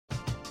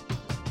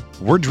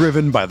We're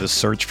driven by the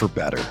search for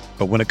better.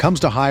 But when it comes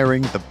to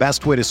hiring, the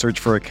best way to search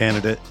for a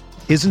candidate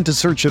isn't to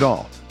search at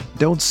all.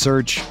 Don't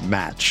search,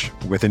 match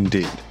with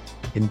Indeed.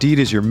 Indeed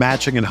is your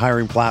matching and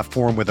hiring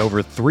platform with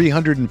over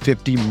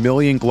 350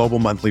 million global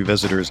monthly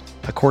visitors,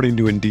 according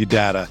to Indeed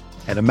data,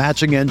 and a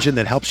matching engine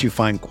that helps you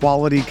find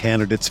quality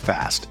candidates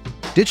fast.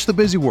 Ditch the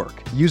busy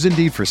work. Use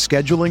Indeed for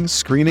scheduling,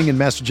 screening, and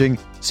messaging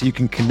so you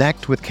can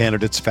connect with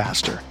candidates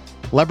faster.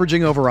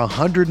 Leveraging over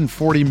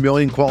 140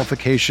 million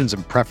qualifications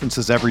and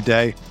preferences every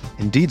day,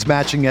 Indeed's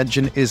matching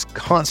engine is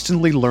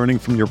constantly learning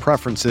from your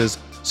preferences,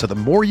 so the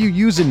more you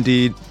use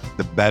Indeed,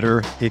 the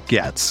better it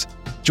gets.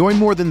 Join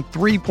more than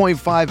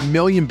 3.5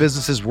 million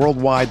businesses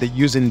worldwide that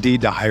use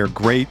Indeed to hire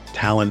great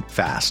talent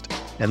fast.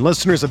 And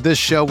listeners of this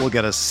show will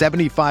get a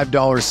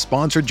 $75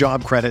 sponsored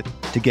job credit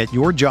to get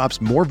your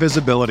jobs more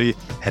visibility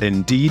at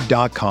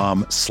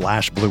Indeed.com/Blue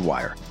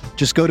Wire.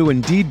 Just go to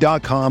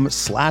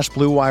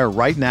Indeed.com/Blue Wire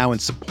right now and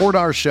support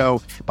our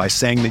show by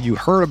saying that you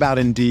heard about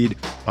Indeed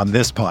on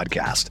this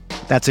podcast.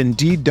 That's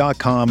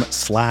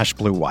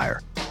Indeed.com/Blue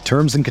Wire.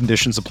 Terms and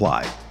conditions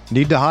apply.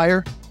 Need to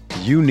hire?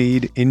 You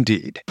need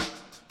Indeed.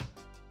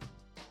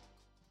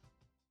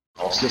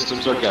 All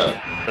systems are go.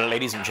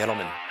 Ladies and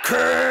gentlemen,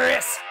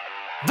 Chris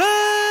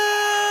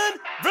Van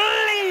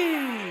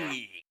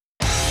Vliet!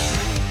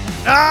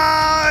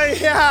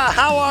 Yeah,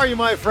 how are you,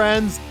 my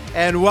friends?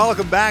 And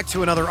welcome back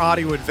to another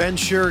audio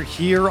adventure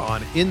here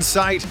on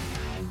Insight.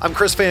 I'm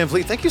Chris Van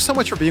Vliet. Thank you so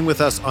much for being with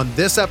us on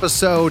this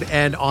episode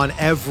and on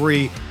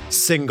every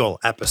single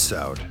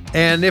episode.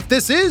 And if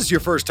this is your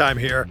first time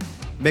here,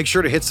 make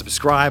sure to hit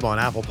subscribe on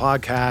Apple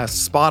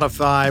Podcasts,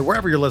 Spotify,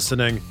 wherever you're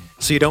listening,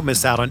 so you don't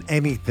miss out on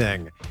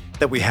anything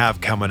that we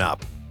have coming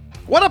up.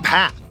 What a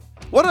path.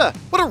 What a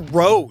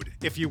road,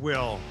 if you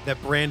will,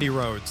 that Brandi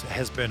Rhodes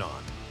has been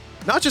on.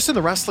 Not just in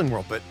the wrestling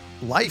world, but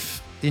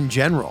life in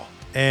general.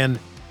 And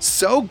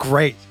so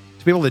great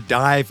to be able to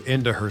dive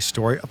into her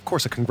story. Of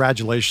course, a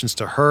congratulations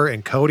to her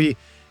and Cody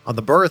on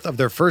the birth of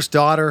their first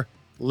daughter,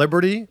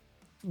 Liberty.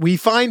 We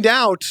find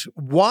out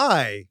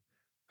why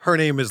her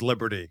name is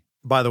Liberty,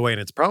 by the way,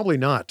 and it's probably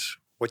not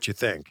what you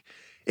think.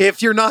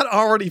 If you're not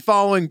already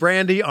following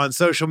Brandi on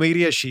social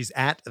media, she's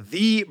at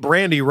the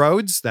Brandi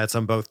Rhodes. That's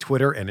on both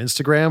Twitter and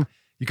Instagram.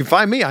 You can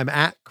find me. I'm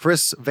at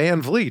Chris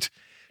Van Vliet.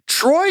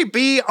 Troy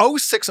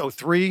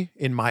B0603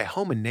 in my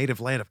home and native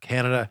land of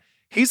Canada.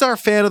 He's our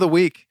fan of the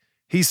week.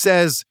 He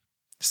says,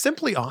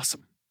 simply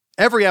awesome.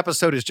 Every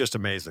episode is just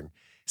amazing.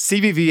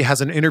 CVV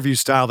has an interview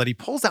style that he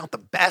pulls out the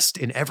best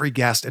in every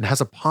guest and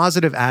has a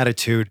positive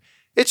attitude.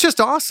 It's just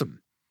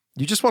awesome.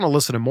 You just want to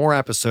listen to more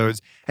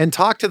episodes and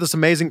talk to this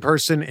amazing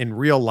person in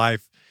real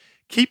life.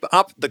 Keep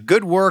up the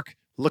good work.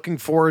 Looking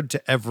forward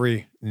to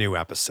every new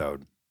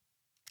episode.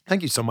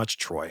 Thank you so much,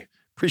 Troy.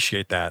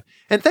 Appreciate that.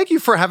 And thank you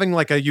for having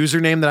like a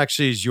username that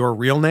actually is your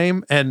real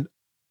name. And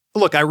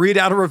look, I read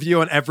out a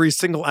review on every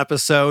single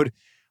episode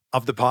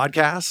of the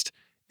podcast.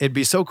 It'd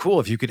be so cool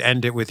if you could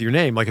end it with your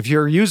name. Like if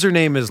your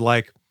username is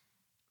like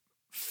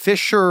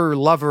Fisher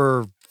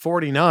Lover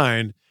 49,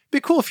 it'd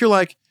be cool if you're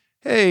like,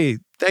 hey,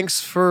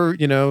 thanks for,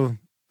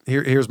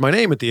 here's my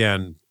name at the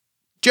end,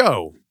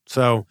 Joe.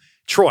 So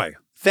Troy,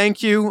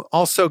 thank you.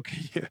 Also,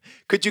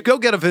 could you go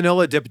get a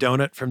vanilla dip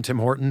donut from Tim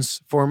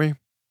Hortons for me?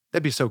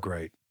 That'd be so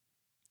great.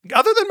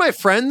 Other than my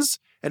friends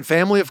and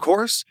family, of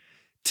course,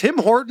 Tim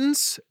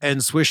Hortons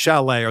and Swiss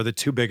Chalet are the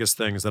two biggest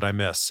things that I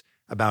miss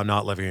about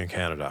not living in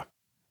Canada.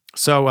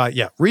 So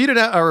read it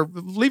out or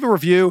leave a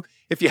review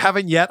if you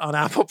haven't yet on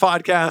Apple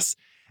Podcasts.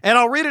 And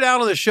I'll read it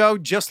out on the show,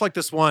 just like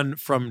this one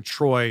from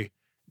Troy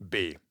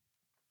B.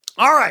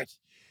 All right.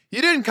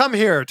 You didn't come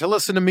here to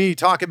listen to me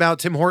talk about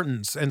Tim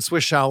Hortons and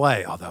Swiss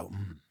Chalet, although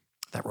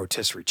that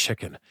rotisserie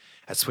chicken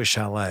at Swiss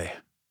Chalet,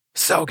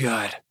 so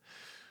good.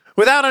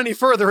 Without any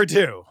further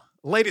ado,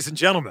 ladies and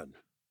gentlemen,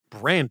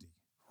 Brandi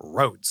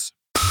Rhodes.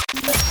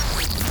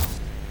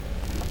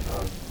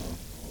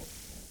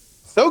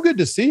 So good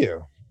to see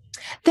you.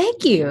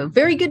 Thank you.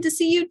 Very good to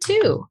see you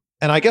too.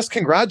 And I guess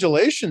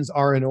congratulations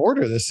are in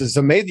order. This is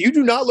amazing. You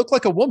do not look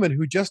like a woman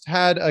who just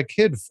had a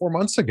kid 4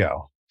 months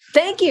ago.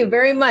 Thank you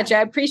very much.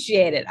 I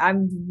appreciate it.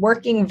 I'm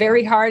working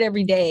very hard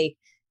every day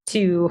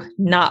to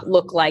not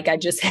look like I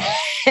just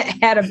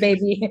had a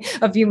baby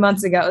a few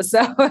months ago.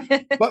 So,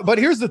 but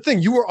here's the thing.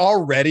 You were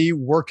already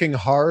working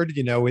hard,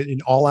 in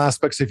all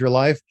aspects of your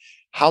life.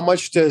 How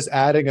much does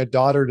adding a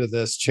daughter to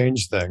this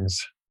change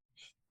things?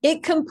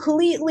 It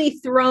completely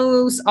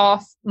throws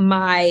off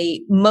my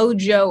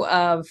mojo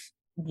of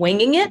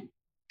winging it.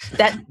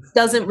 That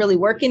doesn't really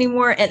work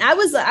anymore. And I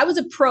was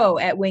a pro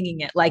at winging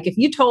it. Like if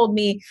you told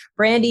me,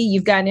 Brandi,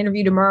 you've got an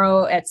interview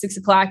tomorrow at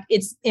 6:00,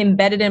 it's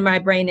embedded in my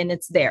brain and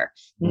it's there.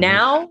 Mm-hmm.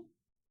 Now,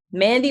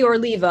 Mandy or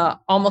Leva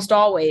almost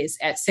always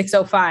at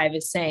 6:05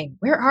 is saying,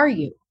 where are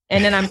you?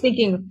 And then I'm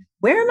thinking,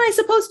 where am I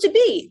supposed to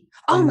be?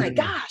 Oh my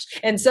gosh.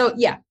 And so,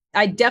 yeah,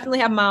 I definitely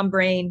have mom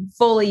brain,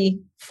 fully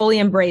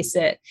embrace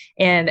it.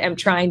 And am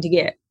trying to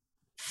get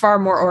far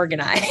more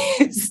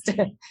organized.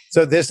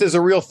 So this is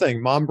a real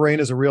thing. Mom brain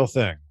is a real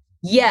thing.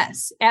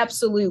 Yes,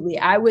 absolutely.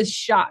 I was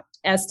shocked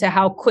as to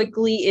how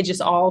quickly it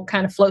just all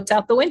kind of floats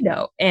out the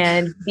window.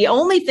 And the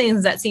only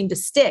things that seem to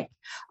stick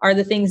are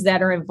the things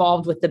that are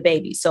involved with the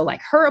baby. So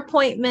like her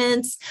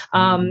appointments,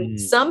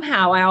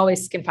 somehow I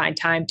always can find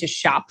time to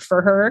shop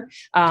for her.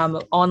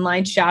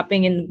 Online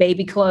shopping and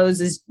baby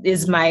clothes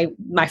is my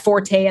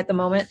forte at the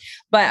moment.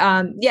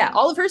 But yeah,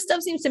 all of her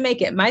stuff seems to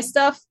make it. My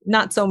stuff,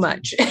 not so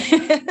much.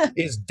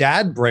 Is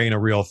dad brain a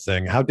real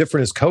thing? How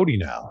different is Cody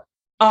now?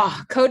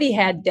 Oh, Cody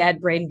had dad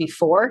brain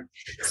before,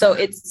 so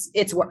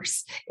it's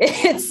worse.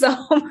 He's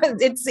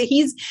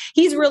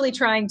really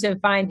trying to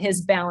find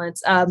his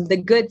balance.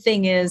 The good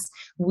thing is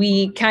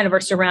we kind of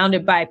are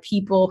surrounded by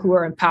people who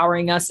are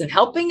empowering us and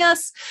helping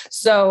us.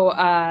 So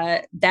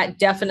that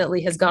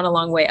definitely has gone a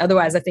long way.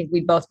 Otherwise, I think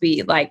we'd both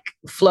be like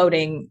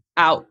floating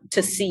out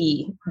to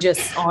sea,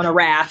 just on a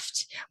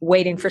raft,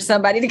 waiting for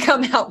somebody to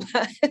come help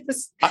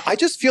us. I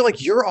just feel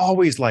like you're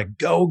always like,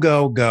 go,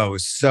 go, go.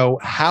 So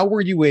how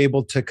were you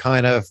able to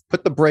kind of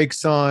put the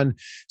brakes on,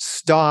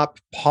 stop,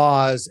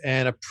 pause,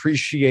 and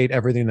appreciate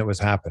everything that was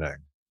happening?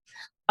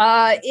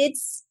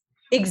 It's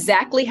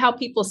exactly how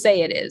people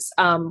say it is.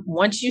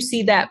 Once you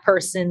see that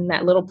person,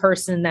 that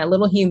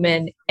little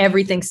human,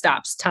 everything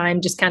stops. Time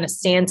just kind of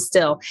stands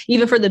still,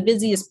 even for the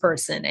busiest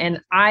person.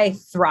 And I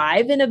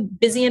thrive in a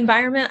busy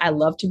environment. I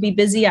love to be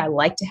busy. I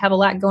like to have a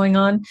lot going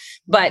on.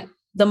 But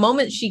the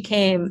moment she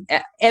came,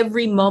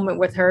 every moment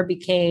with her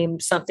became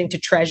something to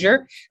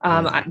treasure.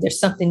 There's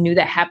something new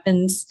that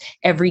happens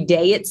every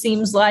day, it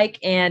seems like.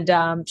 And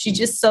she's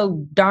just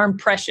so darn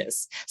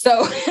precious.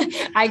 So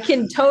I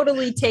can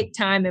totally take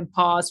time and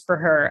pause for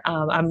her.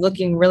 I'm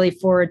looking really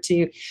forward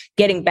to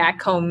getting back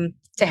home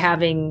to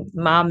having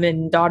mom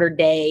and daughter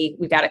day.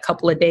 We've got a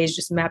couple of days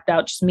just mapped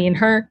out, just me and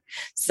her.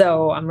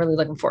 So I'm really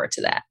looking forward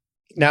to that.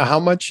 Now, how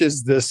much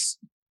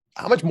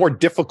more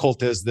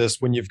difficult is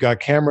this when you've got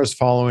cameras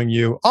following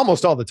you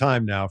almost all the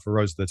time now for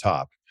Rose to the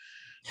Top?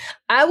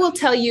 I will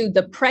tell you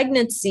the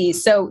pregnancy.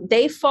 So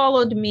they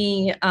followed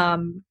me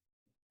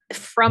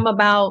from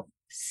about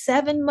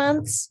 7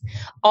 months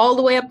all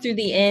the way up through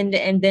the end,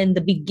 and then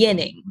the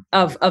beginning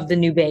of the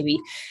new baby.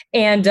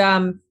 And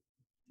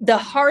the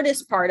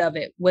hardest part of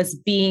it was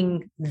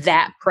being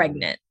that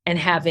pregnant and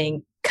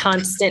having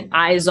constant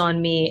eyes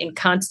on me and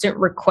constant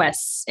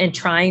requests and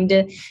trying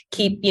to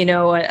keep,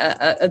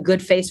 a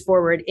good face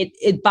forward.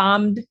 It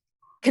bombed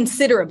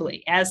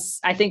considerably, as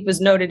I think was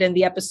noted in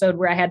the episode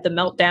where I had the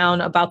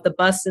meltdown about the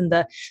bus and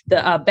the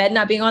bed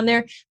not being on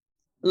there.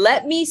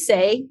 Let me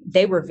say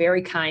they were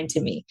very kind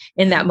to me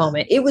in that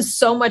moment. It was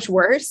so much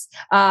worse.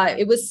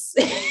 It was,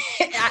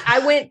 I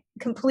went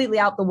completely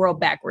out the world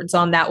backwards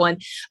on that one.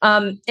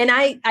 And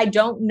I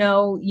don't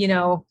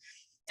know,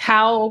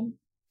 how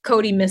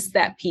Cody missed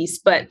that piece,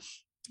 but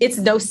it's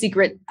no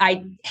secret.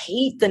 I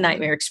hate the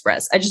Nightmare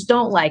Express. I just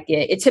don't like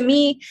it. To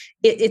me,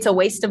 it's a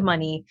waste of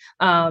money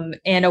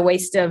and a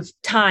waste of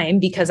time,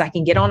 because I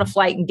can get on a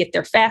flight and get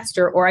there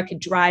faster, or I could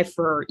drive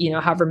for,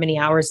 however many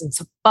hours.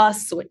 It's a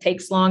bus, so it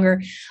takes longer.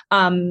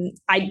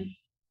 I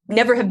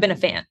never have been a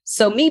fan.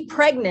 So me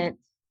pregnant,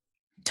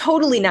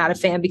 totally not a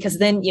fan, because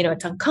then,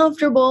 it's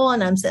uncomfortable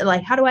and I'm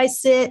like, how do I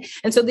sit?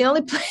 And so the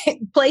only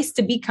place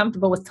to be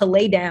comfortable was to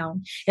lay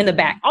down in the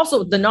back.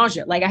 Also the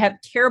nausea, like I have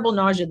terrible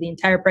nausea the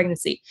entire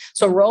pregnancy.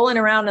 So rolling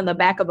around in the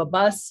back of a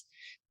bus,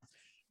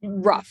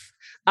 rough.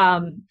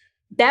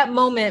 That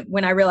moment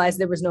when I realized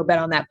there was no bed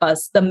on that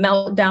bus, the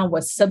meltdown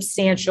was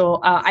substantial.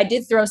 I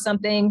did throw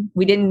something.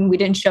 We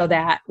didn't show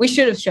that. We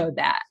should have showed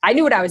that. I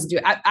knew what I was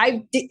doing.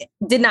 I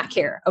did not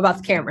care about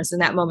the cameras in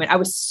that moment. I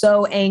was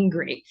so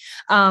angry.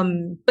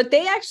 But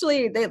they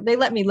actually, they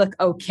let me look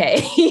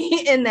okay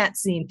in that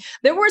scene.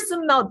 There were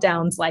some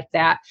meltdowns like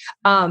that,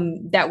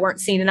 that weren't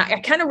seen. And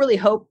I kind of really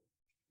hope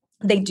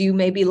they do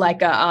maybe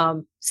like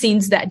a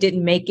scenes that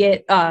didn't make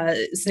it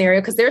scenario,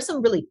 because there's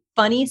some really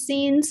funny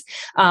scenes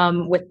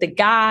with the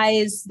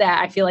guys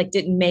that I feel like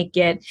didn't make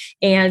it,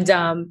 and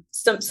some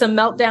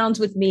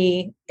meltdowns with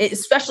me,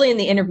 especially in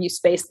the interview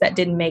space, that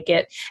didn't make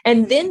it.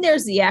 And then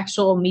there's the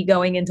actual me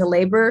going into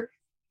labor,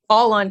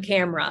 all on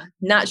camera.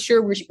 Not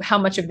sure how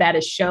much of that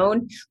is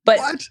shown, but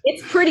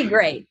It's pretty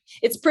great.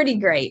 It's pretty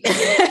great.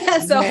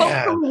 So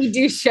hopefully we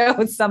do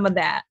show some of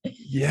that.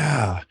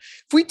 Yeah.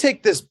 If we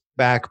take this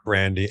back,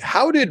 Brandy,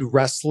 how did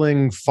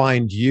wrestling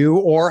find you,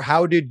 or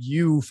how did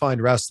you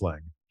find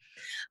wrestling?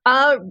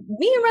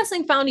 Me and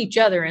wrestling found each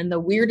other in the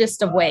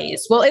weirdest of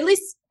ways. Well, at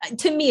least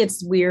to me,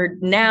 it's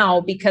weird now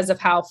because of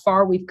how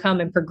far we've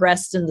come and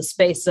progressed in the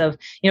space of,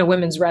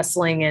 women's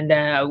wrestling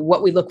and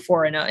what we look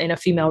for in a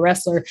female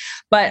wrestler.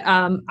 But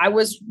I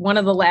was one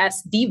of the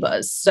last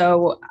divas.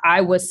 So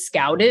I was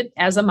scouted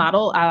as a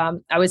model.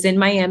 I was in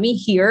Miami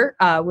here.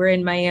 We're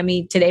in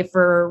Miami today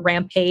for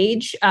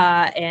Rampage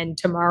and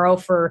tomorrow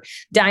for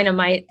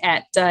Dynamite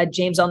at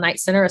James L. Knight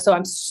Center. So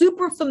I'm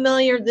super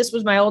familiar. This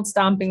was my old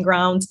stomping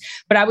grounds,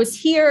 but I was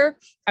here.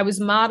 I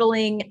was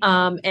modeling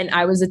and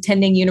I was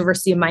attending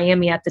University of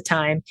Miami at the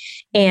time.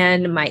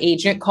 And my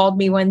agent called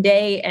me one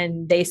day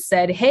and they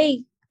said,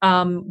 hey,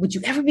 would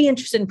you ever be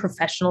interested in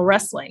professional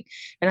wrestling?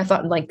 And I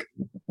thought, like,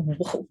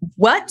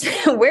 what?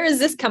 Where is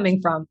this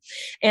coming from?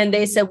 And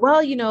they said,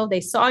 well,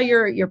 they saw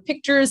your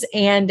pictures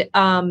and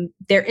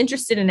they're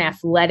interested in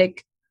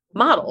athletic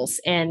models.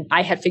 And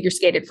I had figure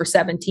skated for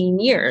 17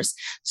 years.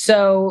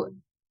 So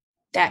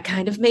that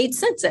kind of made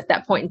sense at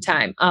that point in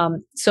time.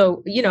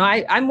 So,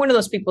 I'm one of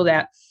those people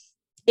that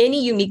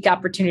any unique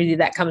opportunity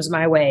that comes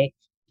my way,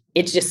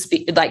 it just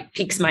like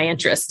piques my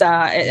interest.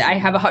 I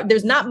have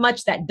there's not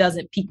much that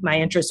doesn't pique my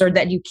interest, or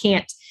that you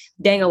can't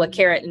dangle a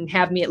carrot and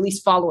have me at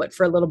least follow it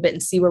for a little bit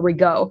and see where we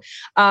go.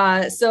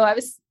 So I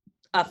was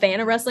a fan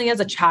of wrestling as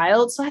a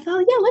child. So I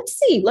thought, yeah, let's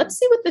see what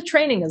the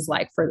training is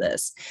like for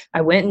this.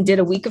 I went and did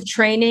a week of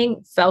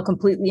training, fell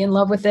completely in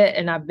love with it.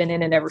 And I've been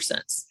in it ever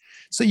since.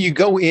 So you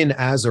go in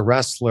as a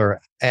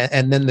wrestler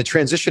and then the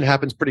transition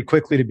happens pretty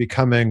quickly to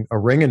becoming a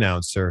ring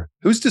announcer.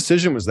 Whose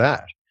decision was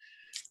that?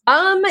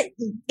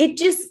 It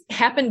just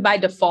happened by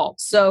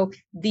default. So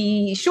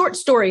the short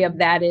story of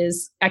that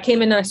is I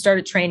came in and I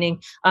started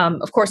training.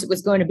 Of course, it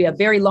was going to be a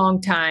very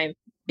long time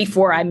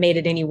before I made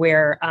it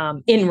anywhere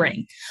in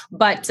ring.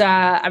 But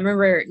I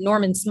remember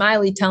Norman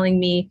Smiley telling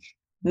me,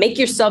 make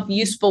yourself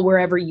useful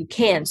wherever you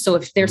can. So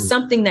if there's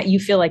something that you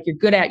feel like you're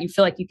good at, you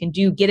feel like you can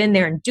do, get in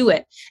there and do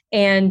it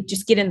and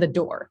just get in the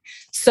door.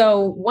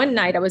 So one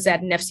night I was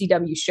at an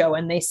FCW show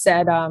and they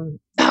said,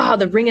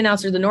 the ring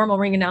announcer, the normal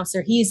ring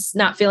announcer, he's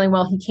not feeling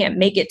well. He can't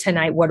make it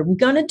tonight. What are we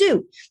going to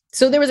do?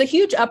 So there was a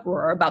huge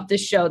uproar about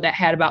this show that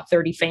had about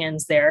 30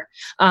 fans there.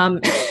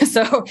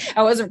 So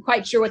I wasn't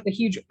quite sure what the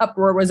huge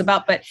uproar was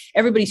about, but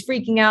everybody's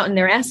freaking out and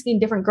they're asking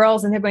different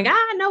girls and they're going,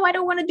 no, I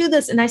don't want to do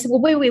this. And I said,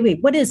 well, wait.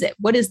 What is it?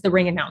 What is the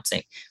ring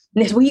announcing?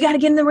 And they said, well, you got to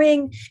get in the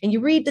ring and you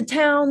read the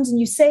towns and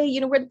you say,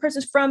 where the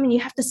person's from and you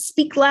have to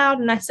speak loud.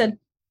 And I said,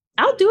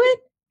 I'll do it.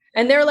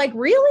 And they're like,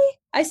 really?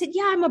 I said,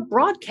 yeah, I'm a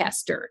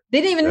broadcaster.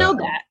 They didn't even know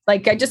that.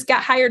 Like I just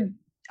got hired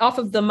off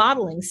of the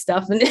modeling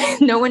stuff and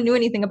no one knew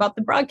anything about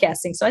the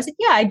broadcasting. So I said,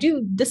 yeah, I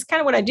do. This is kind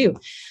of what I do.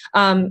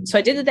 So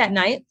I did it that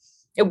night.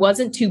 It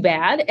wasn't too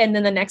bad. And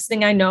then the next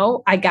thing I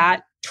know, I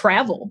got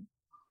travel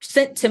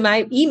sent to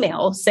my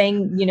email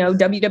saying,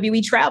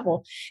 WWE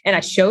travel. And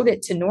I showed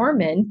it to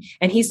Norman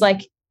and he's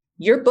like,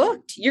 you're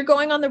booked. You're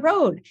going on the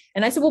road.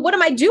 And I said, well, what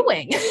am I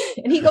doing?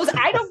 And he goes,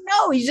 I don't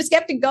know. You just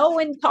have to go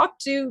and talk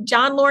to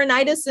John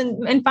Laurinaitis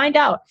and find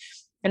out.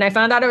 And I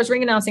found out I was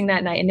ring announcing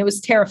that night and it was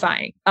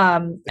terrifying.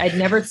 I'd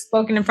never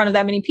spoken in front of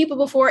that many people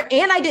before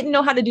and I didn't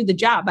know how to do the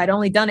job. I'd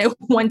only done it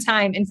one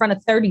time in front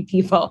of 30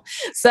 people.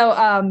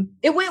 So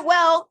it went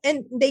well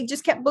and they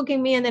just kept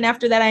booking me. And then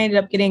after that, I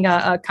ended up getting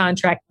a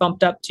contract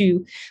bumped up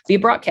to be a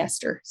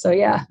broadcaster. So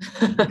yeah.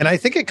 And I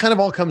think it kind of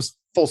all comes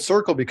full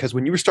circle because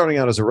when you were starting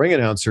out as a ring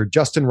announcer,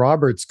 Justin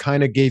Roberts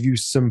kind of gave you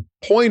some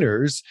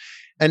pointers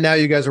and now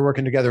you guys are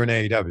working together in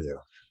AEW.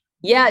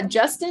 Yeah,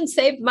 Justin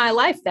saved my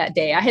life that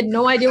day. I had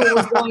no idea what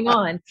was going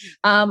on.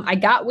 I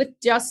got with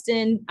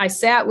Justin. I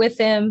sat with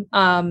him.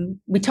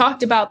 We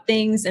talked about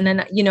things. And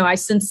then, I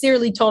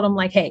sincerely told him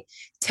like, hey,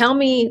 tell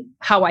me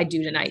how I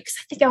do tonight. Because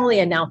I think I only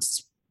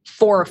announced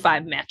 4 or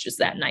 5 matches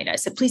that night. I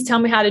said, please tell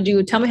me how to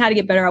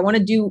get better. I want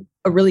to do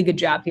a really good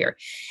job here.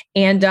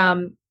 And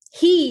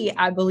he,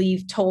 I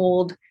believe,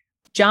 told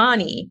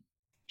Johnny,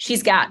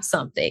 she's got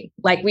something.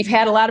 Like we've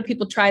had a lot of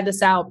people try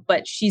this out,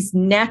 but she's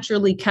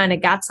naturally kind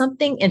of got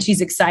something and she's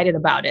excited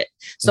about it.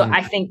 So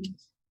I think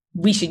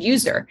we should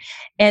use her.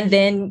 And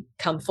then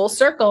come full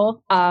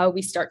circle,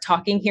 we start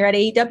talking here at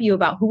AEW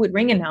about who would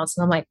ring announce.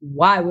 And I'm like,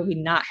 why would we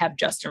not have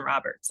Justin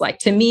Roberts? Like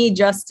to me,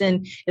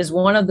 Justin is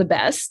one of the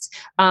best.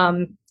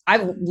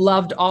 I've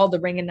loved all the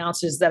ring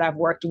announcers that I've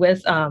worked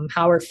with,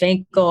 Howard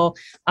Finkel,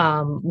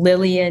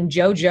 Lillian,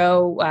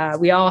 JoJo.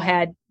 We all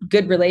had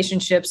good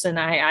relationships and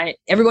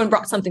everyone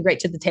brought something great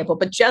to the table.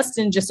 But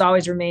Justin just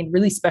always remained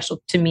really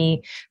special to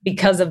me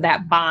because of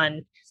that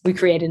bond we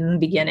created in the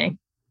beginning.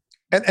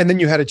 And then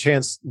you had a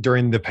chance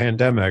during the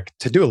pandemic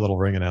to do a little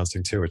ring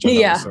announcing too, which I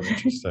thought was so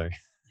interesting.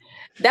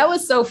 That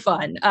was so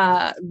fun.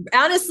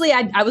 Honestly,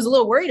 I was a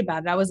little worried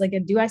about it. I was like,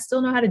 do I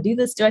still know how to do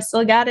this? Do I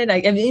still got it?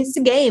 I mean, it's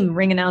a game,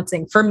 ring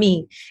announcing. For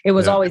me, it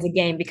was always a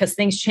game because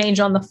things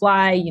change on the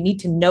fly. You need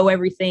to know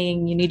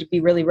everything. You need to be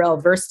really well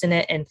versed in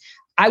it. And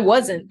I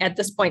wasn't at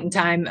this point in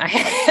time.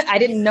 I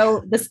didn't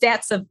know the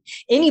stats of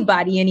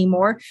anybody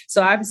anymore.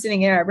 So I was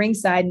sitting there at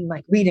ringside and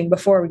like reading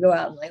before we go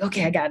out. I'm like,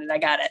 okay, I got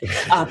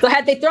it. So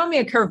had they thrown me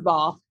a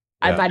curveball,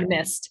 I might have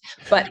missed,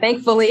 but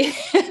thankfully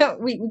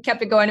we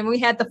kept it going and we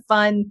had the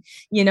fun,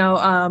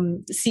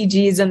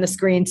 CGs on the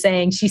screen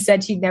saying she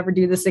said she'd never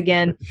do this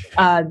again.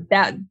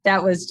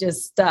 That was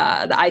just the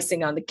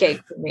icing on the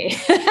cake for me.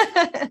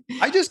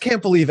 I just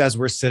can't believe as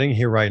we're sitting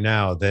here right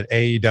now that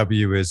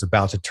AEW is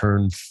about to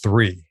turn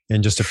 3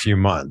 in just a few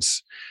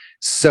months.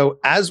 So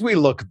as we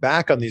look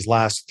back on these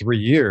last 3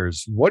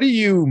 years, what are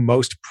you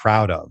most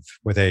proud of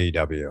with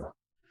AEW?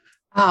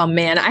 Oh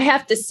man, I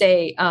have to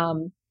say,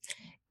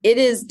 it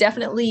is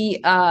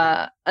definitely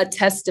a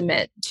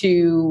testament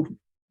to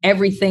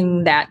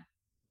everything that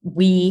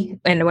we,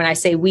 and when I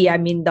say we, I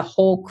mean the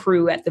whole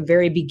crew at the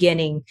very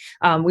beginning.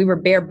 We were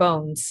bare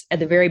bones at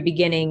the very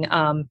beginning.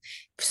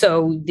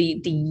 So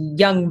the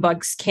young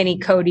bucks, Kenny,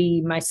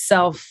 Cody,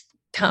 myself,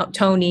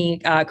 Tony,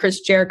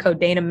 Chris Jericho,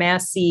 Dana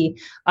Massey,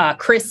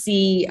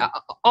 Chrissy,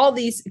 all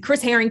these,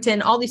 Chris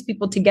Harrington, all these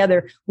people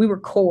together, we were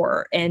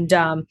core. And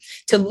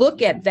to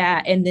look at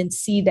that and then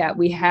see that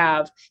we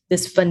have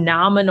this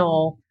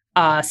phenomenal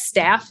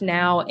staff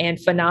now and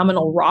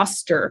phenomenal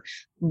roster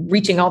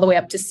reaching all the way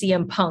up to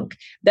CM Punk,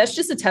 that's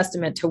just a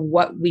testament to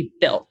what we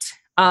built.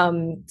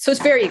 So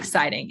it's very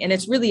exciting, and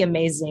it's really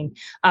amazing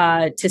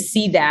to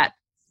see that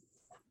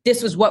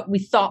this was what we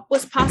thought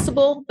was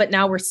possible, but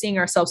now we're seeing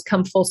ourselves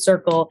come full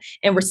circle,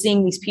 and we're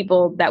seeing these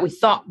people that we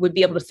thought would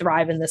be able to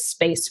thrive in this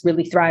space,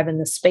 really thrive in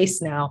this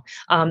space now.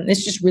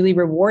 It's just really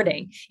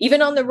rewarding,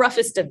 even on the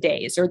roughest of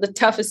days or the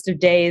toughest of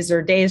days,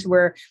 or days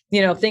where,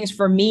 things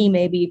for me,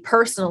 maybe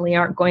personally,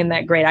 aren't going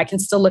that great. I can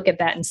still look at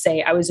that and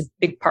say, I was a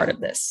big part of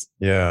this.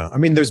 Yeah. I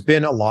mean, there's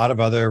been a lot of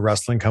other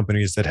wrestling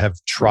companies that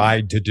have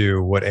tried to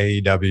do what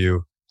AEW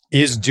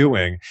is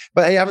doing,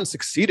 but they haven't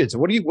succeeded. So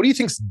what do you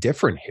think's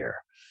different here?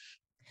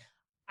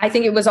 I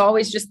think it was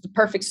always just the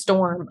perfect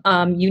storm.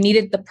 You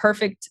needed the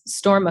perfect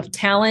storm of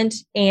talent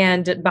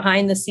and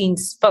behind the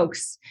scenes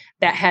folks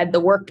that had the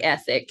work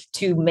ethic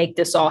to make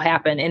this all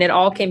happen. And it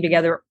all came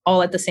together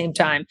all at the same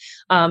time.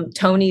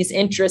 Tony's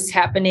interests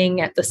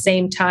happening at the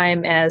same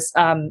time as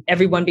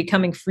everyone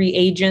becoming free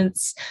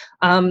agents.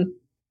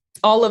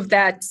 All of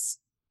that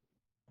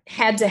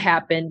had to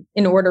happen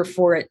in order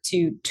for it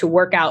to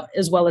work out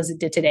as well as it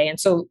did today. And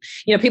so,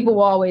 people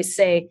will always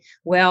say,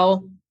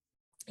 well,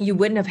 you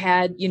wouldn't have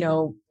had,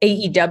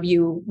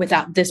 AEW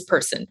without this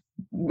person.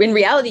 In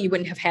reality, you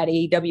wouldn't have had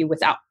AEW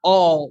without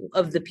all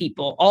of the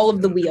people, all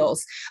of the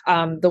wheels,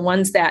 the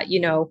ones that,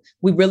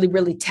 we really,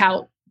 really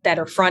tout that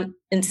are front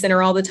and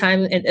center all the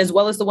time, as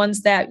well as the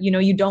ones that,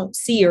 you don't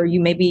see or you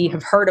maybe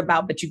have heard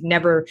about, but you've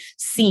never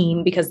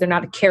seen because they're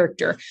not a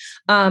character.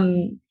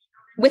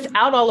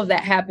 Without all of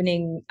that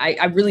happening,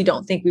 I really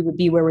don't think we would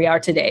be where we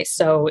are today.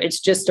 So it's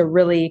just a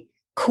really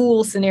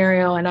cool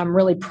scenario, and I'm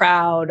really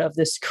proud of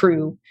this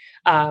crew.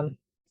 I'm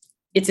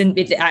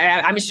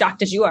as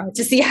shocked as you are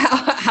to see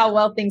how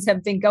well things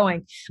have been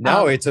going.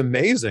 No, it's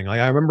amazing.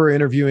 I remember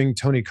interviewing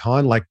Tony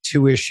Khan like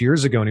 2-ish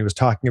years ago, and he was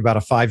talking about a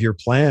 5-year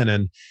plan.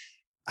 And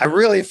I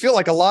really feel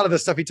like a lot of the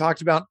stuff he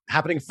talked about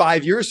happening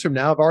 5 years from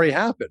now have already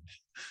happened.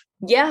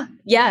 Yeah.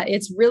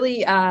 It's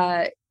really,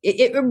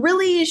 it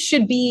really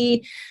should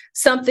be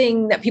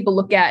something that people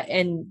look at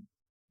and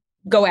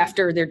go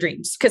after their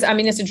dreams. Cause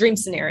it's a dream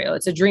scenario.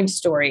 It's a dream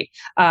story.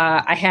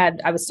 I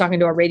was talking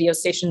to a radio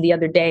station the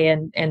other day,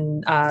 and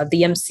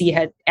the MC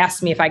had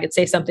asked me if I could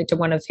say something to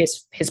one of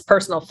his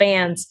personal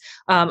fans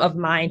of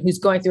mine who's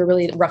going through a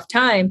really rough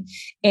time.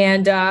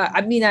 And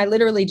I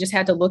literally just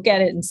had to look at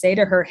it and say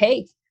to her,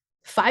 hey,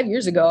 5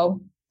 years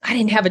ago, I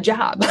didn't have a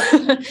job.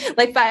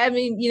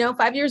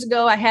 5 years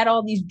ago, I had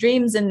all these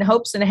dreams and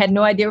hopes, and I had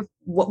no idea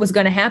what was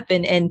going to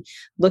happen. And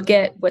look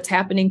at what's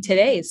happening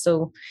today.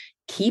 So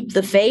keep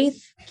the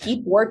faith,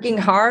 keep working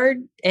hard,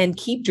 and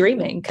keep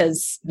dreaming,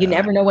 because you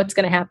never know what's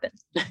going to happen.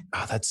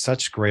 Oh, that's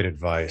such great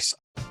advice.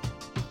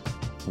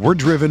 We're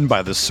driven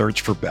by the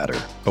search for better.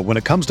 But when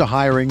it comes to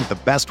hiring, the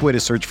best way to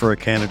search for a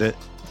candidate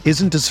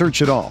isn't to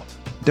search at all.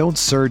 Don't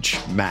search,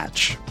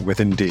 match with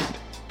Indeed.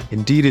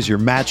 Indeed is your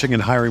matching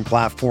and hiring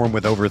platform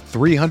with over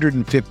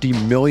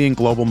 350 million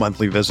global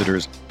monthly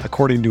visitors,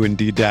 according to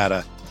Indeed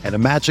data, and a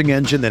matching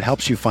engine that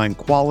helps you find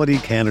quality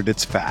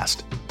candidates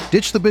fast.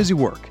 Ditch the busy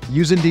work.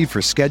 Use Indeed for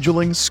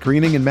scheduling,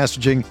 screening, and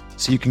messaging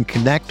so you can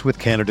connect with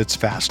candidates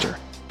faster.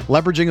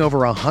 Leveraging over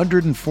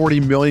 140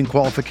 million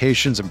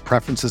qualifications and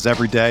preferences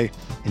every day,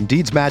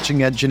 Indeed's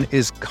matching engine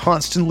is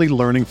constantly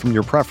learning from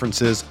your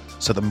preferences,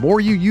 so the more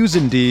you use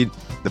Indeed,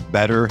 the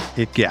better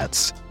it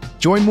gets.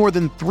 Join more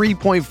than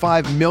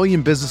 3.5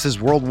 million businesses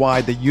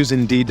worldwide that use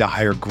Indeed to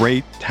hire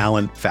great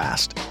talent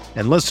fast.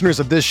 And listeners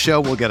of this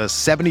show will get a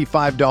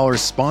 $75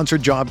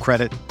 sponsored job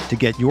credit to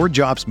get your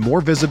jobs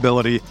more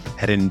visibility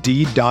at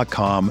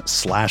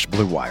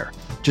Indeed.com/Blue Wire.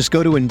 Just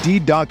go to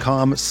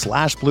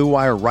Indeed.com/Blue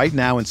Wire right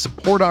now and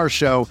support our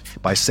show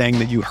by saying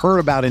that you heard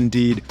about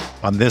Indeed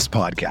on this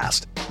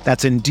podcast.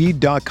 That's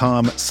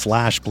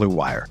Indeed.com/Blue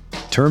Wire.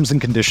 Terms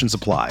and conditions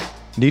apply.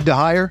 Need to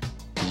hire?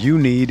 You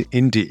need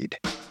Indeed.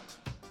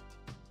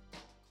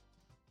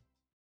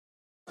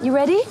 You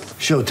ready?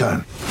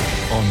 Showtime.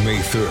 On May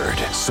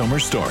 3rd, summer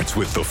starts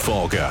with The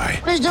Fall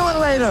Guy. Let's do it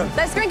later.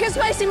 Let's drink a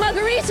spicy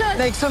margarita.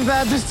 Make some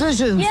bad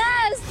decisions.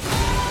 Yes!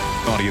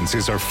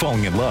 Audiences are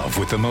falling in love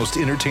with the most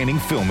entertaining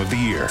film of the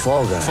year.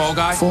 Fall Guy. Fall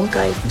Guy? Fall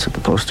guy. That's what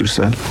the poster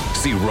said.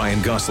 See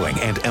Ryan Gosling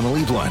and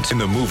Emily Blunt in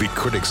the movie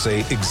critics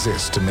say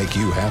exists to make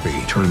you happy.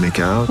 Trying to make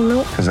it out?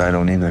 Nope. Because I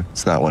don't either.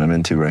 It's not what I'm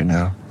into right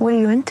now. What are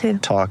you into?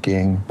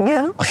 Talking.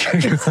 Yeah.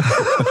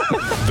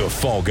 The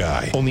Fall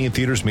Guy. Only in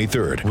theaters May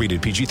 3rd.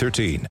 Rated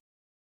PG-13.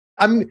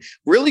 I'm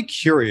really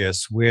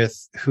curious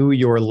with who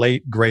your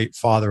late great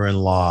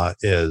father-in-law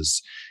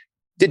is.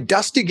 Did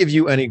Dusty give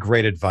you any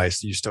great advice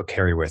that you still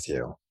carry with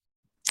you?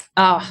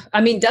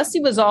 Dusty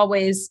was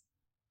always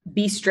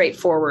be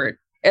straightforward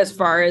as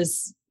far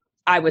as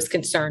I was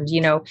concerned.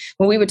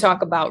 When we would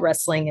talk about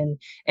wrestling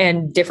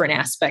and different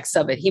aspects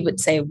of it, he would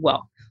say,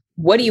 well,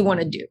 what do you want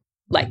to do?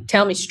 Like,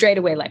 tell me straight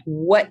away, like,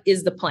 what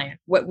is the plan?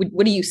 What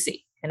do you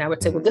see? And I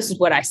would say, well, this is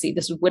what I see.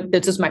 This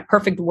is my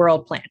perfect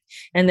world plan.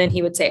 And then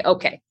he would say,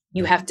 okay,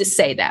 you have to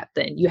say that.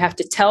 Then you have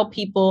to tell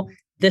people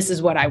this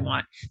is what I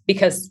want,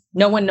 because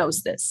no one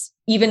knows this.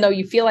 Even though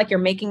you feel like you're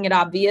making it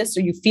obvious,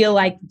 or you feel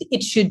like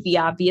it should be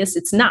obvious,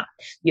 it's not.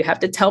 You have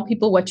to tell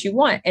people what you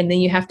want, and then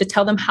you have to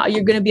tell them how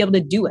you're going to be able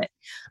to do it.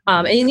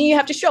 And then you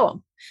have to show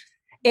them.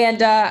 And,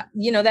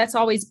 that's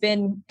always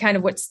been kind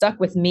of what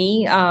stuck with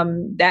me.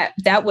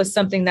 That was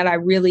something that I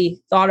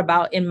really thought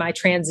about in my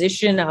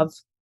transition of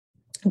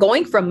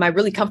going from my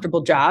really comfortable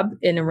job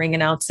in a ring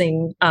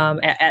announcing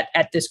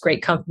at this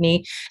great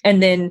company,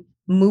 and then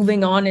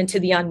moving on into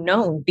the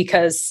unknown,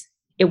 because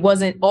it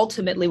wasn't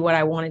ultimately what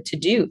I wanted to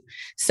do.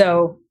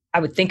 So I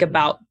would think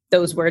about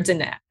those words.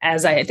 And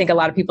as I think a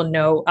lot of people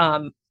know,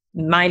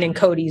 mine and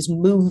Cody's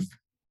move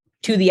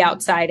to the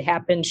outside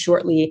happened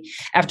shortly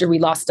after we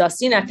lost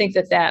Dusty. And I think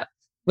that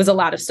was a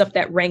lot of stuff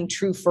that rang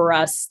true for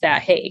us,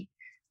 that, hey,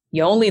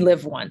 you only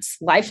live once.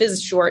 Life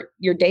is short.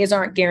 Your days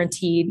aren't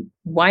guaranteed.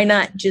 Why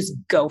not just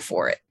go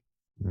for it?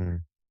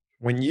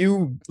 When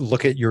you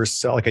look at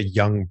yourself like a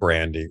young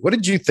Brandi, what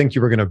did you think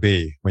you were going to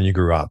be when you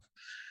grew up?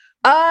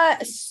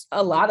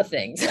 A lot of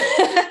things.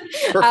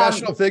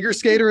 Professional figure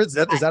skater? Is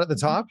that at the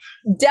top?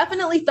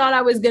 Definitely thought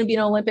I was going to be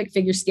an Olympic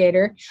figure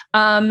skater.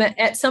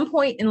 At some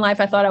point in life,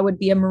 I thought I would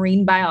be a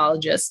marine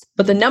biologist.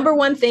 But the number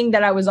one thing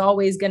that I was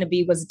always going to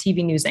be was a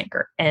TV news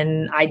anchor.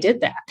 And I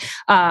did that.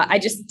 I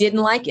just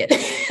didn't like it.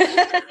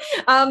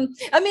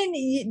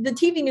 The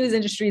TV news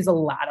industry is a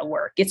lot of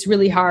work. It's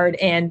really hard.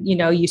 And,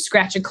 you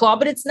scratch and claw,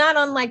 but it's not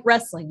unlike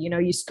wrestling.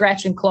 You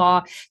scratch and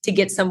claw to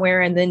get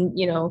somewhere. And then,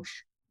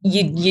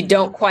 you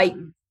don't quite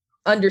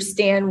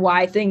understand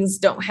why things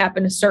don't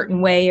happen a certain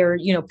way, or,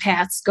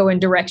 paths go in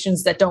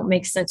directions that don't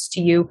make sense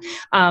to you.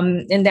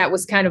 And that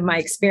was kind of my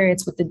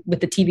experience with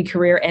the TV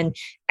career. And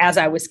as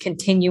I was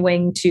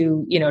continuing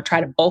to, try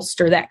to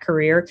bolster that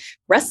career,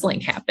 wrestling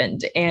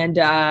happened. And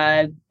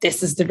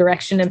this is the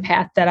direction and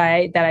path that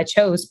I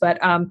chose. But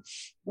I'm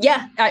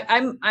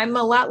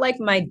a lot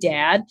like my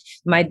dad.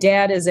 My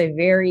dad is a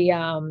very,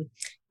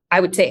 I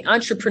would say,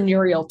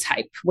 entrepreneurial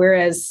type,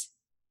 whereas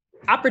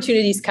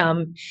opportunities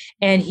come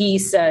and he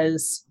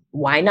says,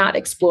 why not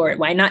explore it?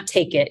 Why not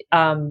take it?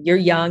 You're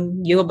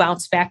young, you'll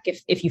bounce back.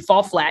 If you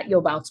fall flat,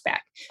 you'll bounce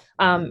back.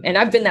 And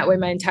I've been that way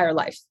my entire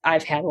life.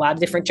 I've had a lot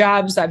of different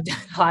jobs. I've done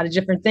a lot of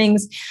different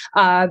things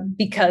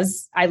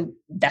because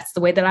that's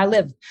the way that I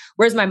live.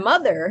 Whereas my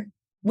mother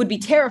would be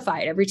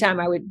terrified every time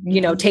I would,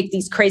 take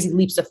these crazy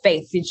leaps of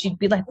faith. And she'd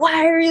be like,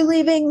 why are you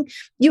leaving?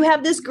 You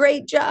have this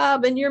great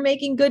job and you're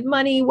making good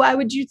money. Why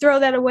would you throw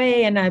that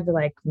away? And I'd be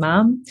like,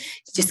 Mom,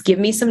 just give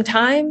me some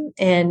time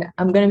and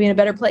I'm going to be in a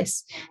better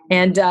place.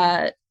 And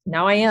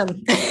now I am.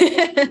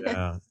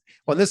 Yeah.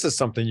 Well, this is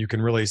something you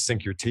can really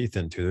sink your teeth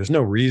into. There's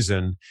no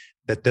reason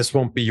that this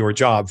won't be your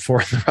job for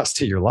the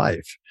rest of your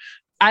life.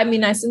 I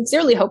mean, I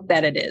sincerely hope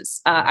that it is.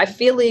 I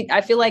feel like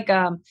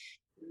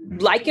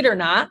it or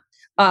not,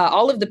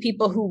 all of the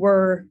people who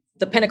were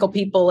the pinnacle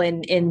people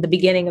in the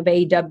beginning of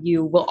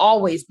AEW will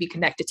always be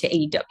connected to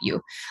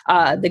AEW.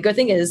 The good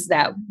thing is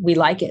that we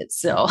like it.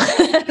 So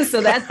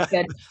that's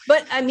good.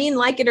 But I mean,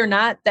 like it or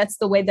not, that's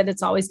the way that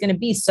it's always going to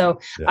be. So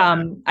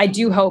I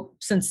do hope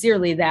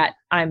sincerely that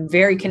I'm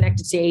very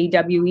connected to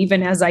AEW,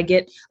 even as I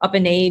get up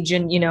in age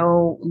and,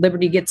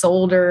 Liberty gets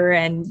older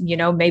and,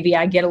 maybe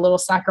I get a little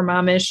soccer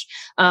momish.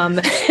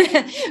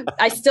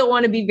 I still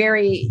want to be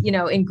very,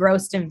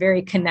 engrossed and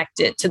very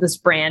connected to this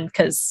brand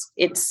because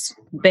it's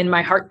been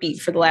my heartbeat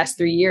for the last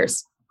 3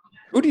 years.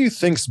 Who do you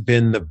think's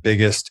been the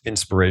biggest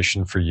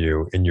inspiration for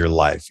you in your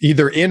life,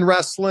 either in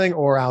wrestling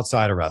or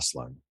outside of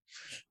wrestling?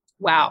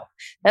 Wow,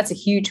 that's a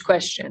huge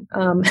question.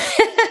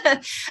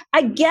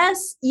 I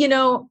guess,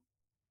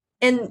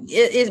 and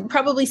it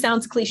probably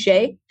sounds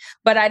cliche,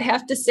 but I'd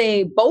have to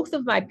say both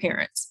of my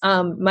parents.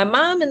 My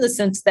mom, in the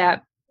sense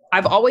that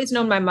I've always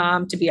known my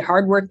mom to be a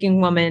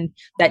hardworking woman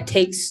that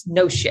takes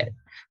no shit.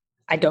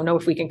 I don't know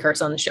if we can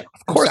curse on the show.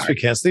 Of course we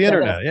can. It's the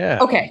internet. Yeah.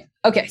 Okay.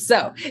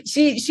 So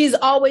she's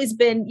always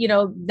been,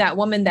 that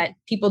woman that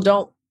people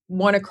don't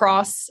want to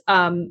cross.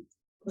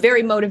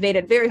 Very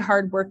motivated, very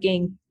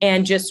hardworking,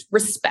 and just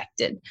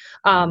respected.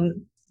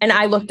 And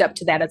I looked up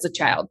to that as a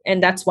child.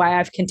 And that's why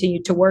I've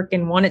continued to work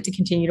and wanted to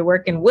continue to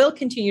work and will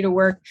continue to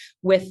work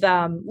with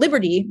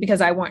Liberty,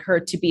 because I want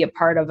her to be a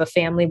part of a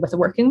family with a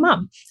working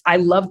mom. I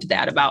loved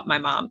that about my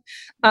mom.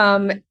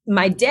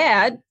 My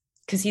dad,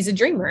 because he's a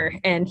dreamer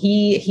and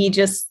he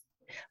just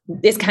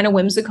is kind of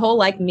whimsical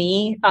like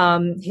me.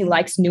 He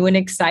likes new and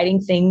exciting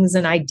things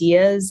and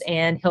ideas,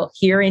 and he'll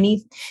hear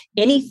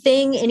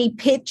anything, any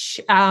pitch.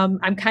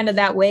 I'm kind of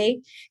that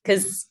way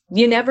because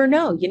you never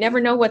know. You never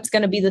know what's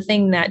going to be the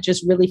thing that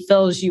just really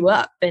fills you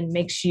up and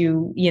makes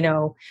you,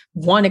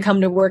 want to come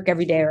to work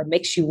every day or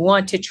makes you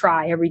want to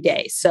try every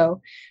day.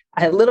 So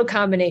a little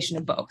combination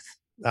of both.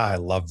 I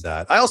love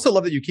that. I also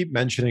love that you keep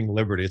mentioning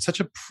Liberty. It's such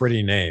a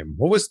pretty name.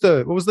 What was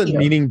the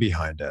meaning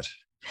behind it?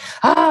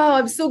 Oh,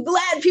 I'm so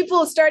glad people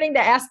are starting to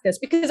ask this,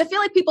 because I feel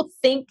like people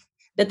think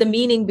that the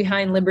meaning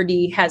behind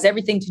Liberty has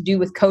everything to do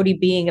with Cody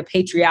being a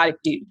patriotic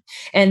dude.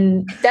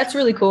 And that's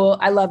really cool.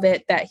 I love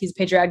it that he's a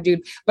patriotic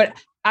dude, but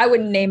I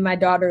wouldn't name my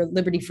daughter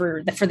Liberty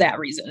for that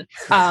reason.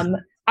 I'm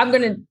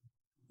going to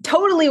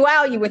totally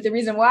wow you with the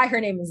reason why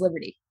her name is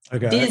Liberty.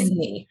 Okay.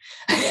 Disney.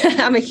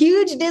 I'm a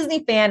huge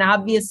Disney fan.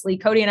 Obviously,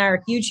 Cody and I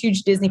are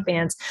huge Disney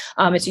fans.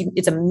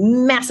 It's a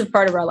massive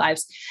part of our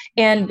lives.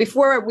 And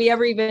before we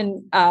ever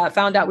even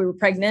found out we were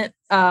pregnant,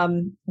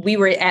 we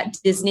were at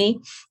Disney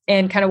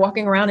and kind of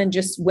walking around and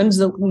just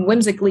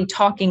whimsically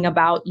talking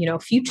about,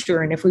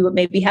 future and if we would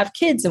maybe have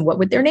kids and what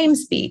would their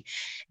names be.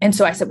 And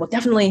so I said, well,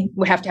 definitely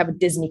we have to have a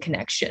Disney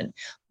connection,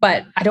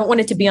 but I don't want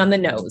it to be on the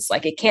nose.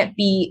 Like it can't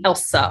be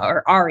Elsa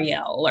or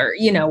Ariel or,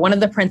 one of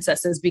the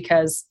princesses,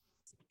 because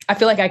I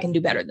feel like I can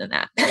do better than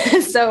that.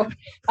 So,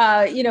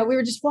 we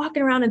were just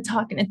walking around and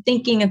talking and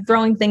thinking and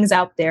throwing things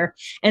out there.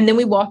 And then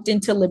we walked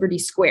into Liberty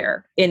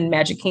Square in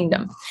Magic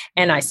Kingdom.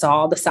 And I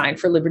saw the sign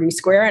for Liberty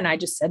Square. And I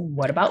just said,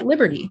 what about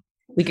Liberty?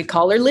 We could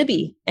call her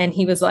Libby. And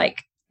he was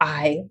like,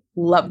 I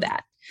love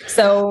that.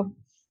 So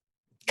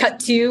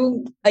cut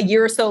to a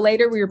year or so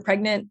later, we were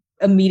pregnant.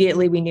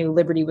 Immediately, we knew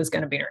Liberty was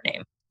going to be her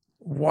name.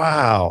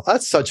 Wow.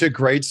 That's such a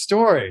great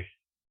story.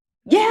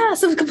 Yeah,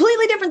 so it's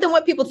completely different than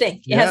what people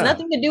think. It has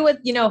nothing to do with,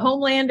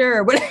 Homelander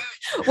or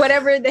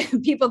whatever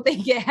that people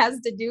think it has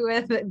to do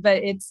with.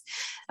 But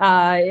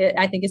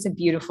I think it's a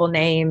beautiful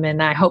name,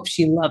 and I hope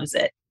she loves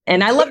it.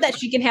 And I love that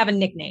she can have a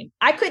nickname.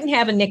 I couldn't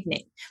have a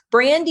nickname.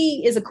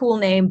 Brandy is a cool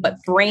name, but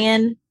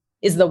Bran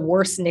is the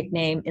worst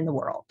nickname in the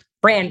world.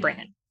 Bran.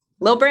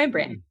 Lil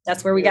Bran.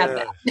 That's where we got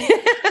that.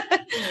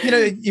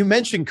 You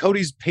mentioned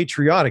Cody's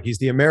patriotic. He's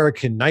the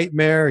American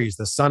nightmare. He's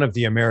the son of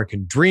the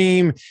American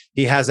dream.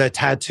 He has a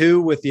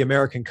tattoo with the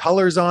American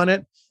colors on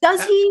it.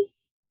 Does he?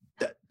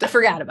 I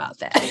forgot about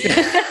that.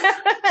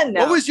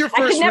 No, what was your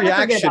first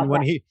reaction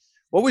when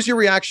what was your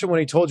reaction when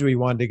he told you he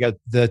wanted to get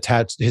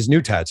his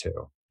new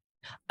tattoo?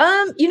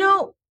 I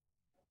know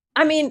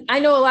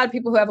a lot of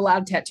people who have a lot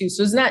of tattoos,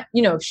 so it's not,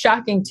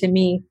 shocking to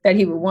me that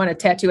he would want a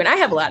tattoo. And I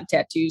have a lot of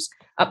tattoos,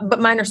 but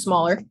mine are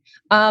smaller.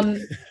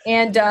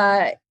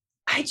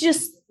 I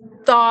just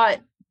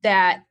thought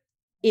that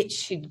it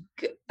should,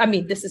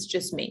 this is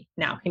just me.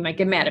 Now, he might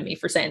get mad at me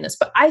for saying this,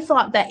 but I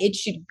thought that it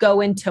should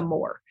go into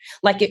more.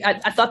 Like,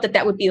 I thought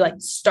that would be like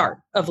the start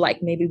of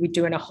like, maybe we're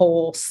doing a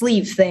whole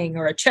sleeve thing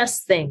or a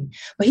chest thing,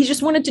 but he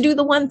just wanted to do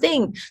the one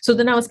thing. So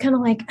then I was kind of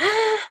like,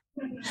 I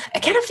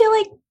kind of feel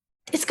like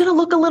it's going to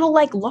look a little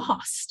like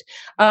Lost.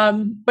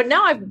 But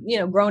now I've,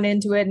 grown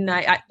into it, and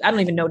I don't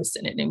even notice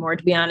it anymore,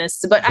 to be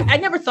honest. But I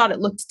never thought it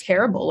looked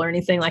terrible or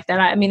anything like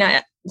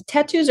that.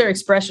 Tattoos are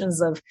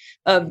expressions of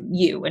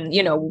you and,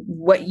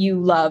 what you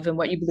love and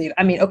what you believe.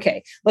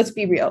 Okay, let's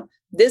be real.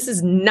 This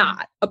is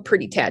not a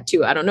pretty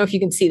tattoo. I don't know if you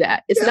can see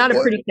that. It's not a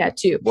pretty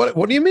tattoo.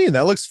 What do you mean?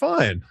 That looks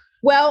fine.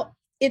 Well,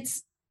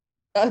 it's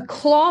a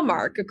claw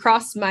mark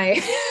across my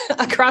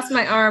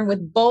arm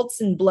with bolts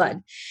and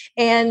blood.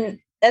 And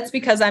that's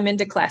because I'm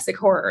into classic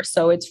horror.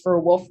 So it's for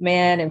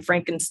Wolfman and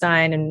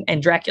Frankenstein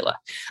and Dracula.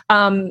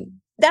 I'm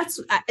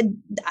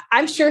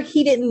sure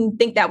he didn't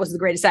think that was the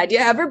greatest idea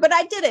ever, but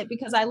I did it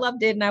because I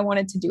loved it and I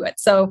wanted to do it.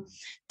 So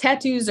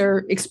tattoos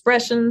are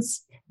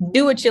expressions.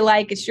 Do what you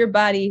like. It's your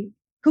body.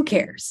 Who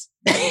cares?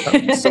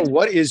 So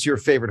what is your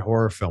favorite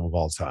horror film of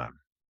all time?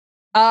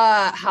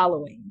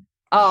 Halloween.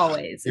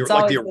 Always. It's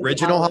like the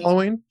original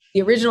Halloween?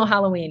 The original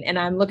Halloween. And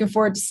I'm looking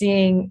forward to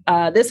seeing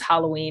this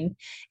Halloween.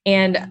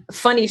 And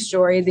funny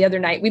story, the other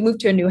night we moved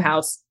to a new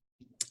house,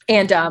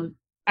 and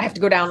I have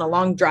to go down a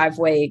long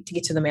driveway to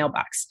get to the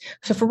mailbox.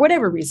 So for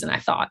whatever reason, I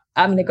thought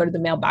I'm going to go to the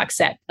mailbox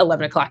at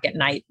 11 o'clock at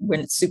night when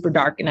it's super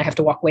dark and I have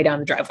to walk way down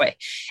the driveway.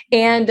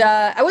 And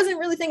I wasn't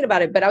really thinking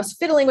about it, but I was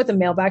fiddling with the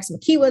mailbox and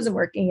the key wasn't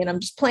working, and I'm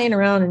just playing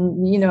around,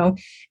 and,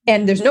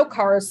 and there's no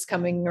cars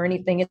coming or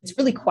anything. It's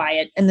really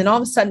quiet. And then all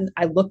of a sudden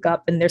I look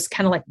up and there's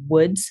kind of like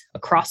woods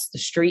across the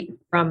street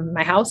from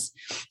my house.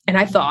 And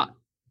I thought,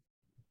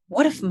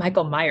 what if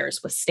Michael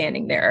Myers was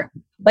standing there?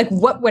 Like,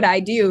 what would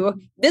I do?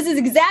 This is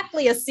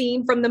exactly a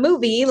scene from the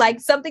movie, like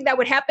something that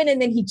would happen.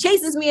 And then he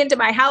chases me into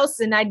my house,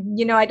 and I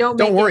don't.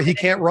 Don't worry, he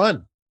can't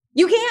run.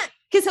 You can't,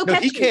 because he'll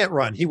catch you. He can't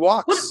run. He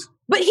walks.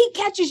 But he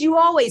catches you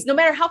always. No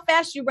matter how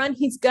fast you run,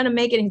 he's going to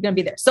make it. And he's going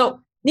to be there. So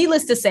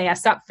needless to say, I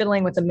stopped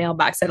fiddling with the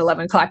mailbox at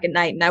 11 o'clock at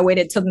night, and I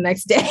waited till the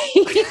next day.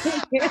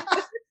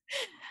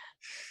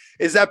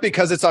 Is that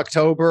because it's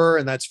October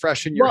and that's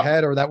fresh in your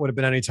head, or that would have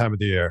been any time of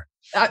the year?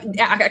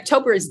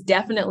 October is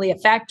definitely a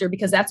factor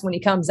because that's when he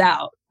comes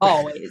out.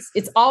 Always.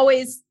 It's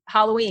always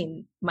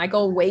Halloween.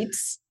 Michael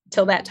waits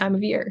till that time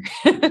of year.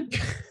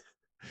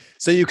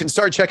 So you can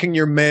start checking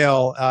your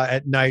mail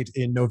at night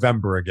in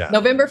November again.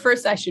 November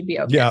 1st, I should be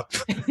okay.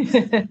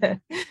 Yep.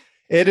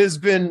 It has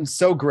been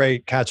so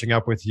great catching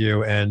up with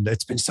you, and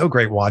it's been so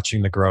great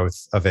watching the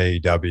growth of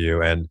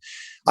AEW. And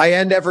I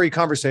end every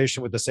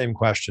conversation with the same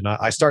question.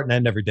 I start and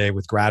end every day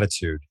with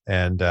gratitude.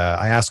 And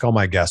I ask all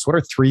my guests, what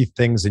are 3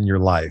 things in your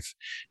life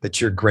that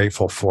you're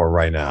grateful for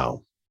right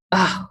now?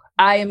 Oh,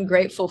 I am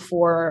grateful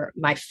for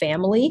my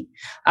family.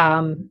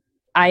 I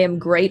am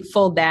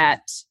grateful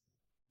that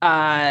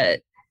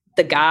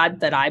the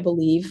God that I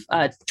believe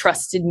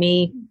trusted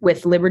me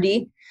with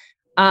liberty.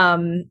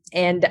 And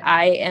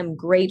I am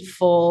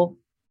grateful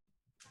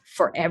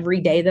for every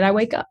day that I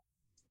wake up.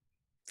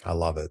 I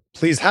love it.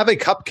 Please have a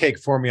cupcake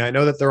for me. I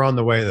know that they're on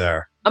the way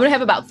there. I'm going to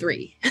have about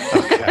 3.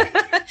 Okay.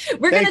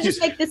 We're going to just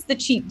make this the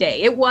cheat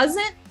day. It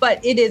wasn't, but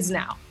it is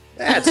now.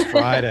 That's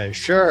Friday.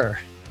 Sure.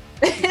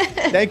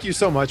 Thank you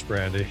so much,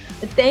 Brandy.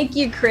 Thank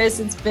you, Chris.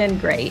 It's been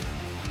great.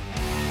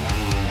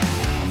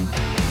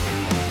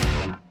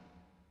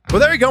 Well,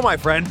 there you go, my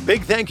friend.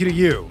 Big thank you to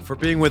you for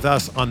being with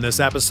us on this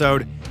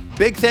episode.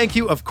 Big thank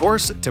you, of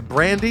course, to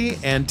Brandy.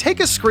 And take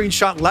a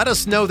screenshot. Let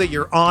us know that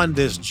you're on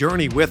this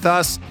journey with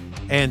us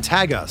and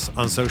tag us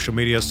on social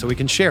media so we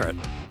can share it.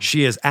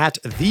 She is at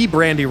the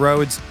Brandy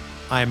Rhodes.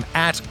 I'm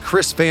at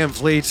Chris Van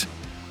Vliet.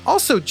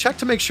 Also, check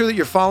to make sure that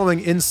you're following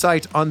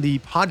Insight on the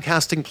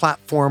podcasting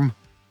platform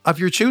of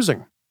your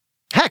choosing.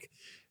 Heck,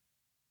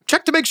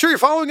 check to make sure you're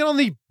following it on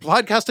the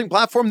podcasting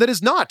platform that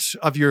is not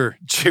of your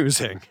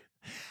choosing.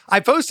 I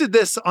posted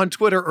this on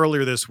Twitter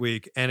earlier this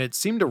week, and it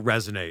seemed to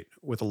resonate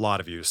with a lot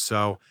of you,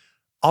 so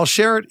I'll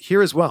share it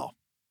here as well.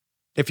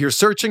 If you're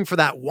searching for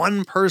that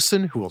one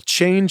person who will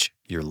change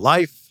your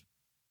life,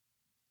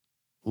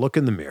 look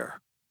in the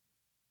mirror.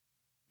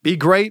 Be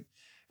great,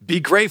 be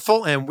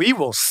grateful, and we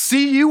will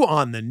see you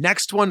on the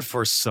next one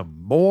for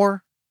some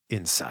more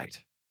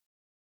Insight.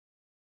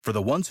 For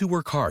the ones who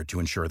work hard to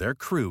ensure their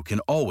crew can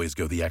always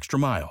go the extra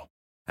mile,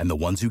 and the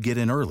ones who get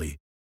in early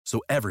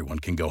so everyone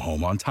can go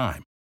home on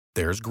time,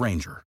 there's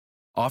Grainger,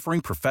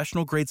 offering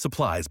professional-grade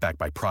supplies backed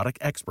by product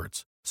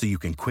experts so you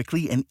can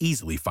quickly and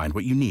easily find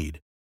what you need.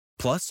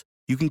 Plus,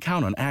 you can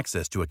count on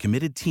access to a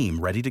committed team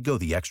ready to go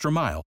the extra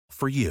mile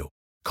for you.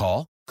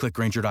 Call, click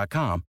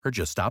Grainger.com, or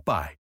just stop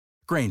by.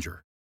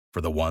 Grainger,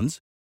 for the ones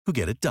who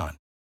get it done.